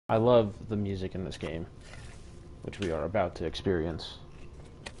I love the music in this game, which we are about to experience.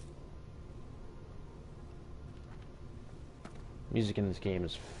 Music in this game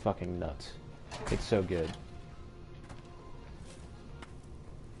is fucking nuts. It's so good.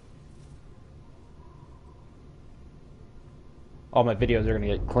 All my videos are gonna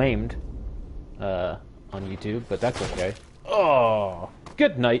get claimed on YouTube, but that's okay. Oh,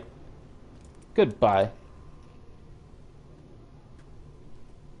 good night. Goodbye.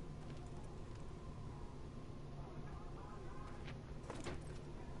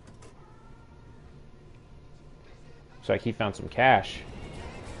 So he found some cash.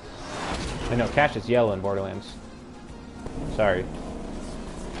 I know cash is yellow in Borderlands. Sorry.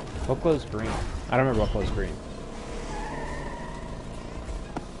 What glow's green? I don't remember what glow's green.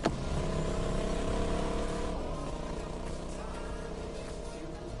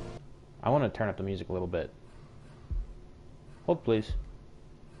 I want to turn up the music a little bit. Hold, please.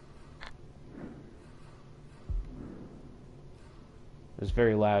 It was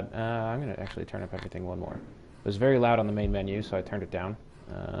very loud. I'm going to actually turn up everything one more. It was very loud on the main menu, so I turned it down.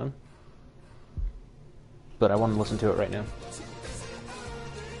 But I want to listen to it right now.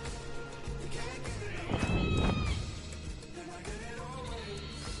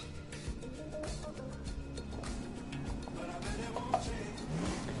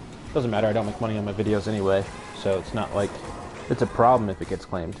 Doesn't matter, I don't make money on my videos anyway, so it's not like it's a problem if it gets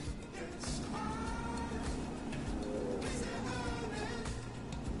claimed.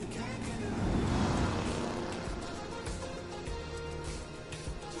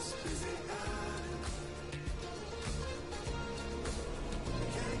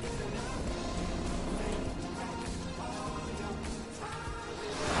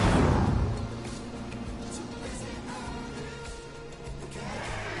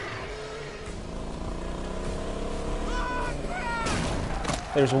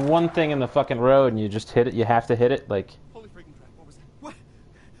 There's one thing in the fucking road and you just hit it, you have to hit it, like... Holy freaking crap, what was that?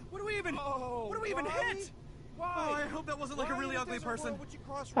 What do we even... what do we even hit? Why? Oh, I hope that wasn't like a really ugly person.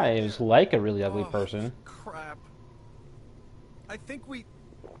 It was like a really ugly person. Crap. I think we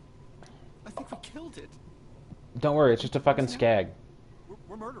killed it. Don't worry, it's just a fucking skag.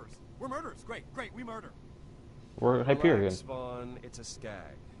 We're murderers. We're murderers. Great, we murder. We're Hyperion. Relax, Vaughn. It's a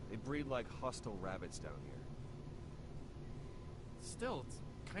skag. They breed like hostile rabbits down here. Still, it's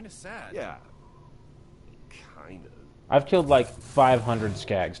kind of sad. Yeah. Kind of. I've killed like 500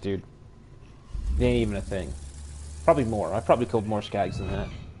 skags, dude. It ain't even a thing. Probably more. I've probably killed more skags than that.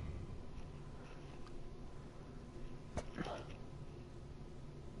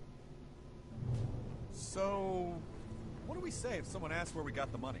 So, what do we say if someone asks where we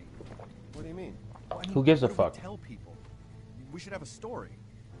got the money? What do you mean? I mean, who gives a what do fuck? we tell people? We should have a story.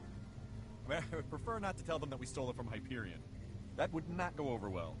 I would prefer not to tell them that we stole it from Hyperion. That would not go over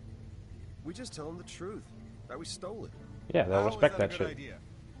well. We just tell them the truth. That we stole it. Yeah, they'll respect that a good shit. idea?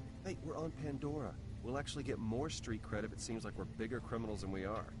 Hey, we're on Pandora. We'll actually get more street cred if it seems like we're bigger criminals than we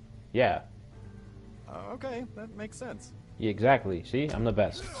are. Yeah. Okay, that makes sense. Yeah, exactly. See? I'm the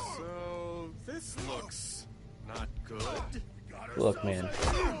best. So, this looks not good. Look, man.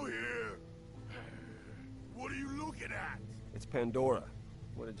 What are you looking at? It's Pandora.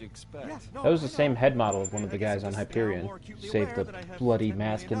 What did you expect? Yeah, no, That was the I know. same head model of one of I the guess guys I'm on just now Hyperion. more acutely Saved aware the that I have bloody $10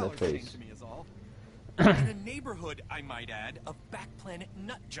 mask in the million waiting face. to me is all. In a neighborhood, I might add, of back planet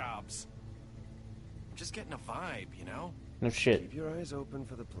nut jobs. I'm just getting a vibe, you know? No shit. Keep your eyes open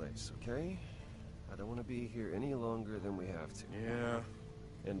for the place, okay? I don't want to be here any longer than we have to. Yeah.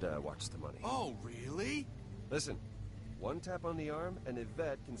 And watch the money. Oh, really? Listen, one tap on the arm, and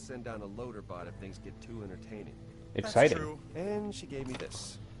Yvette can send down a loader bot if things get too entertaining. Exciting. That's true. And she gave me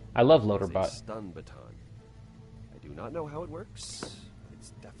this. I love It's a LOADER bot. stun baton. I do not know how it works.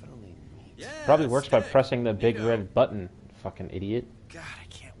 It's definitely neat. Yeah. Probably works by sick. pressing the big Neato. red button. Fucking idiot. God, I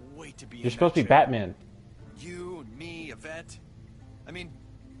can't wait to be You're supposed to be Batman. You and me, Yvette. I mean,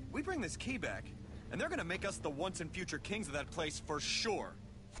 we bring this key back, and they're gonna make us the once and future kings of that place for sure.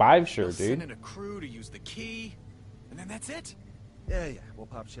 5 sure, They'll send dude. in a crew to use the key, and then that's it. Yeah. We'll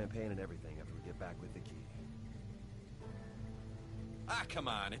pop champagne and everything after we get back with the key. Ah, come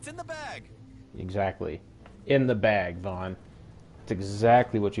on, it's in the bag. Exactly. In the bag, Vaughn. It's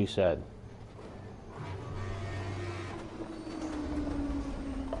exactly what you said.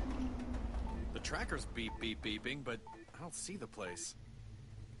 The tracker's beeping, but I don't see the place.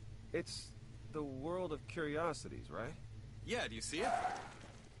 It's the world of curiosities, right? Yeah, do you see it?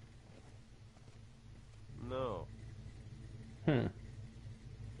 No. Could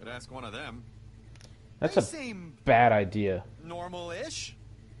ask one of them. That's They a seem bad idea. normal-ish.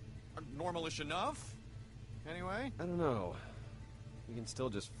 Normal-ish enough. Anyway. I don't know. We can still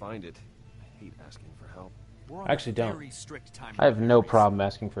just find it. I hate asking for help. We're on I actually a don't. very strict time I have no limit. problem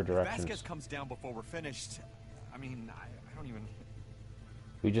asking for If directions. Vasquez comes down before we're finished, I mean, I don't even...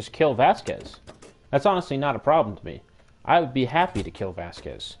 We just kill Vasquez. That's honestly not a problem to me. I would be happy to kill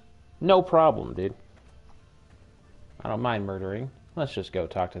Vasquez. No problem, dude. I don't mind murdering. Let's just go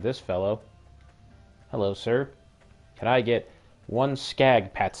talk to this fellow. Hello, sir. Can I get one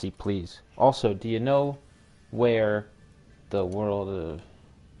skag, Patsy, please? Also, do you know where the world of...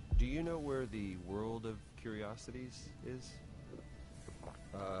 Do you know where the world of curiosities is?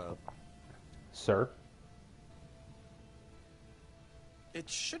 Sir? It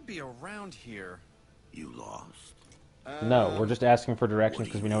should be around here. You lost? No, we're just asking for directions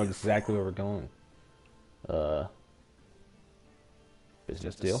because we know exactly where we're going.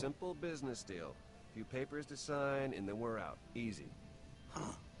 Business Just a deal? simple business deal. Few papers to sign, and then we're out. Easy.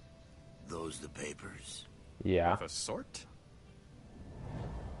 Huh. Those the papers? Yeah. Of a sort?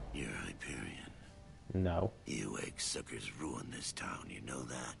 You're Hyperion. No. You egg-suckers ruined this town, you know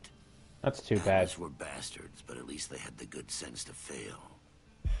that? That's too bad. Others were bastards, but at least they had the good sense to fail.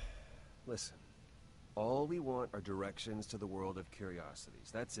 Listen. All we want are directions to the world of curiosities.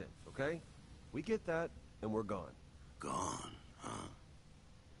 That's it, okay? We get that, and we're gone. Gone, huh?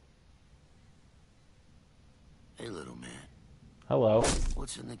 Hey, little man. Hello.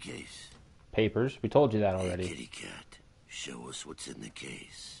 What's in the case? Papers. We told you that Hey, already. kitty cat. Show us what's in the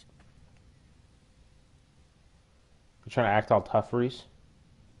case. You trying to act all tough, Reese?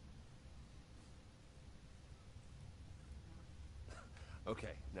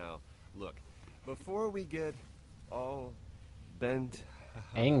 Okay, now, look. Before we get all bent...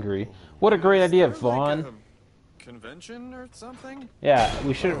 Angry. What a great idea, Vaughn. Like a convention or something? Yeah,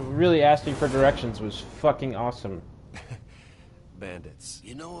 we should have really asked you for directions. It was fucking awesome. Bandits.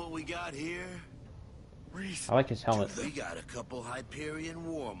 You know what we got here? Reese, I like his helmet. We got a couple Hyperion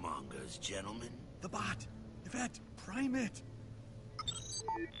warmongers, gentlemen. the bot. Yvette, prime it.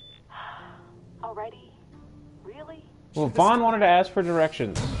 Already? Really? Well, Vaughn wanted to ask for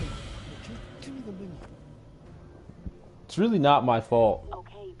directions. Give me the menu. It's really not my fault.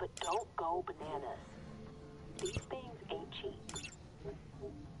 Okay, but don't go bananas. These things ain't cheap.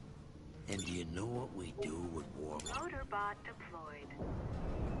 And do you know what we do with warmongers? Loader bot deployed.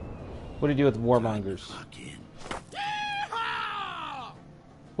 What do you do with warmongers? Lock in.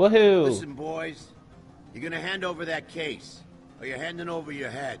 Woohoo! Listen, boys. You're gonna hand over that case, or you're handing over your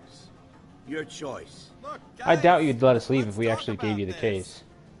heads. Your choice. Look, I guys, doubt you'd let us leave let's if we talk actually gave about you the this. case.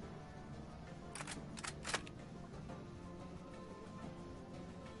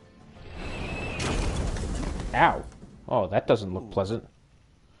 Ow. Oh, that doesn't look pleasant.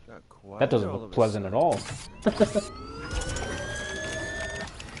 Got quiet That doesn't all look of a pleasant at sudden. all.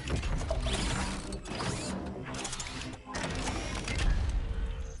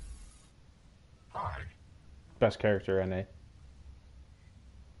 Hi. Best character, NA.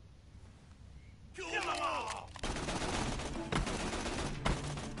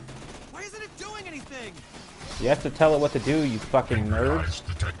 Why isn't it doing anything? You have to tell it what to do, you fucking nerd. Eyes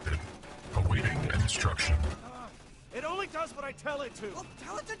detected. Awaiting instruction. It only does what I tell it to. Well,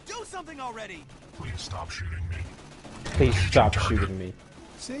 tell it to do something already. Please stop shooting me. Please stop shooting me.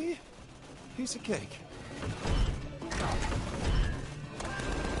 See? Piece of cake.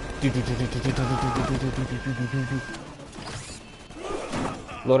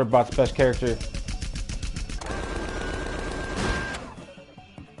 Loaderbot's best character.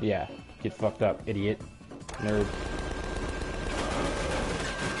 Yeah, get fucked up, idiot. Nerd.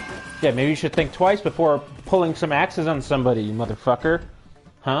 Yeah, maybe you should think twice before pulling some axes on somebody, you motherfucker.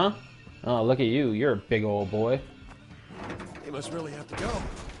 Huh? Oh, look at you. You're a big old boy. He must really have to go.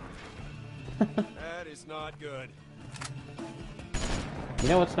 That is not good. You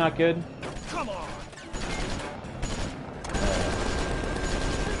know what's not good? Come on!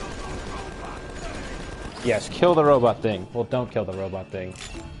 Yes, kill the robot thing. Well, don't kill the robot thing.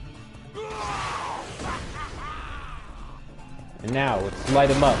 And now, let's light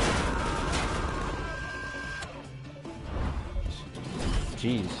him up.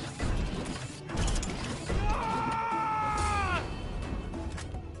 Jeez.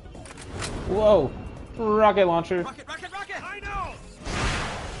 Whoa! Rocket launcher. Rocket, rocket, rocket! I know!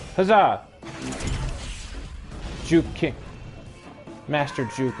 Huzzah! Juke King. Master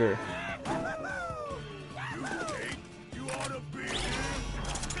Juker. You ought to be here.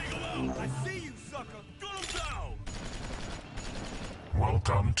 Take him out. I see you, sucker. Gun him down.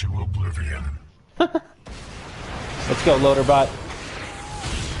 Welcome to Oblivion. Let's go, Loaderbot.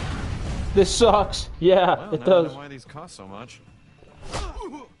 This sucks. Yeah, Well, it now I does. know why these cost so much.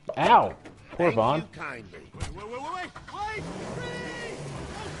 Ow! Poor Thank Vaughn. you kindly. Wait! Freeze!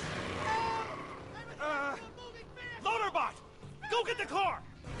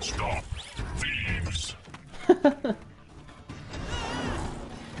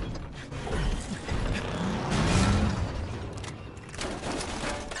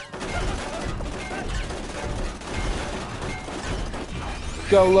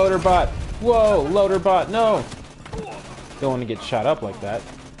 Go, loader bot. Whoa, loader bot, no. Don't want to get shot up like that.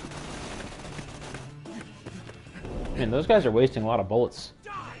 Man, those guys are wasting a lot of bullets.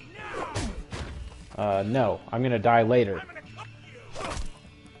 No. I'm gonna die later.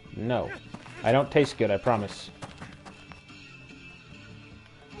 No. I don't taste good, I promise.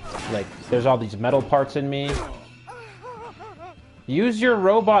 Like, there's all these metal parts in me. Use your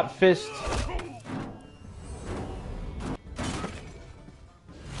robot fist.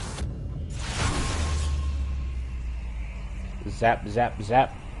 Zap, zap,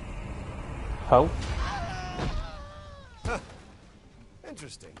 zap. Ho. Huh.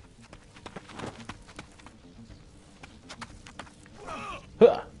 Interesting.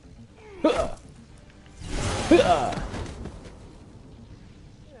 Huh. Huh. Huh.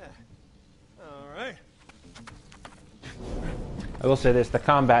 Alright. I will say this, the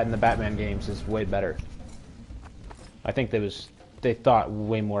combat in the Batman games is way better. I think they thought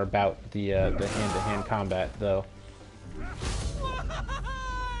way more about the hand-to-hand combat, though.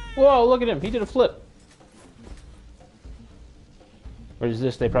 Whoa, look at him, he did a flip. Whereas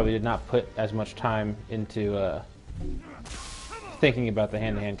this, they probably did not put as much time into thinking about the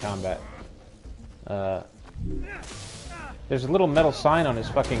hand-to-hand combat. There's a little metal sign on his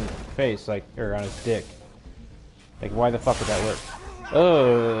fucking face, like, or on his dick. Like, why the fuck would that work?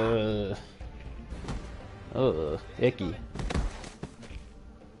 Ugh, icky.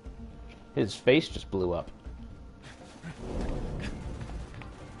 His face just blew up.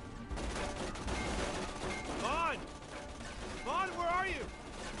 Vaughn, where are you?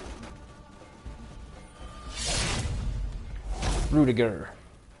 Rudiger.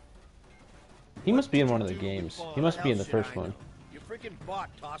 He must be in one of the games. He must be in the first one. Your freaking bot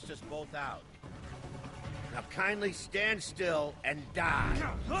tossed us both out. Now kindly stand still and die.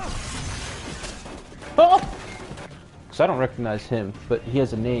 Oh! So I don't recognize him, but he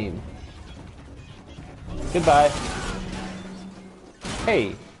has a name. Goodbye.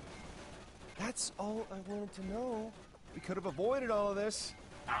 Hey. That's all I wanted to know. We could have avoided all of this.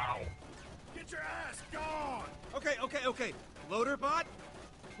 Ow. Get your ass gone! Okay. Loader bot,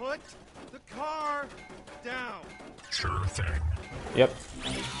 put the car down. Sure thing. Yep.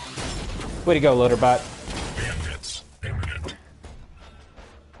 Way to go, Loaderbot. Bandits imminent.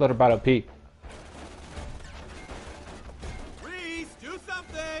 Loaderbot OP. Reese, do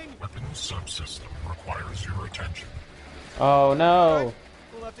something! Weapon subsystem requires your attention. Oh no.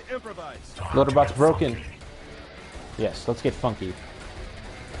 We'll have to improvise. Time Loaderbot's to get broken. funky. Yes, let's get funky.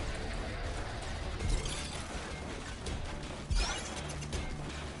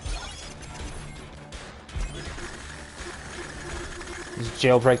 Just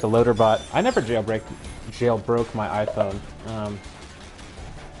jailbreak the Loaderbot. I never jailbroke my iPhone.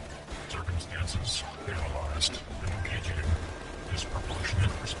 Circumstances analyzed. Engaging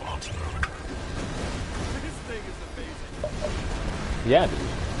disproportionate response mode. This thing is amazing. Yeah, dude.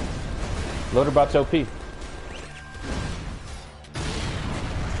 Loaderbot's OP.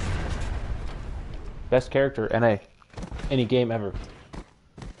 Best character in any game ever.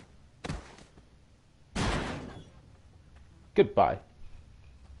 Goodbye.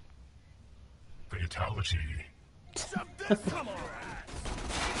 Fatality. Shove this, come on!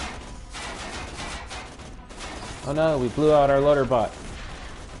 Oh no, we blew out our Loaderbot.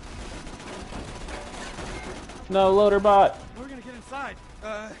 No, Loaderbot! We're gonna get inside.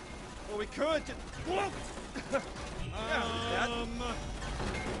 Well, we could just...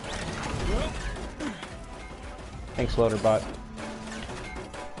 Thanks, Loaderbot.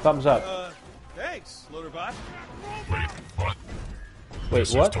 Thumbs up. Thanks, Loader bot. Wait, what? Wait,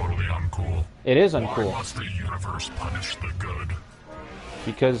 This what? is totally uncool. It is Why uncool. must the universe punish the good?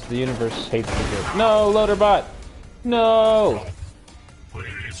 Because the universe hates the good. No, Loaderbot! No!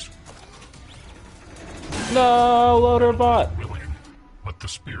 Please. No, Loaderbot! Willing, but the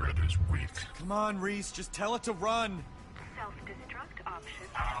spirit is weak. Come on, Reese, just tell it to run. Self-destruct option.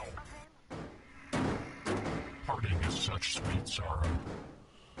 Ow. Parting is such sweet sorrow.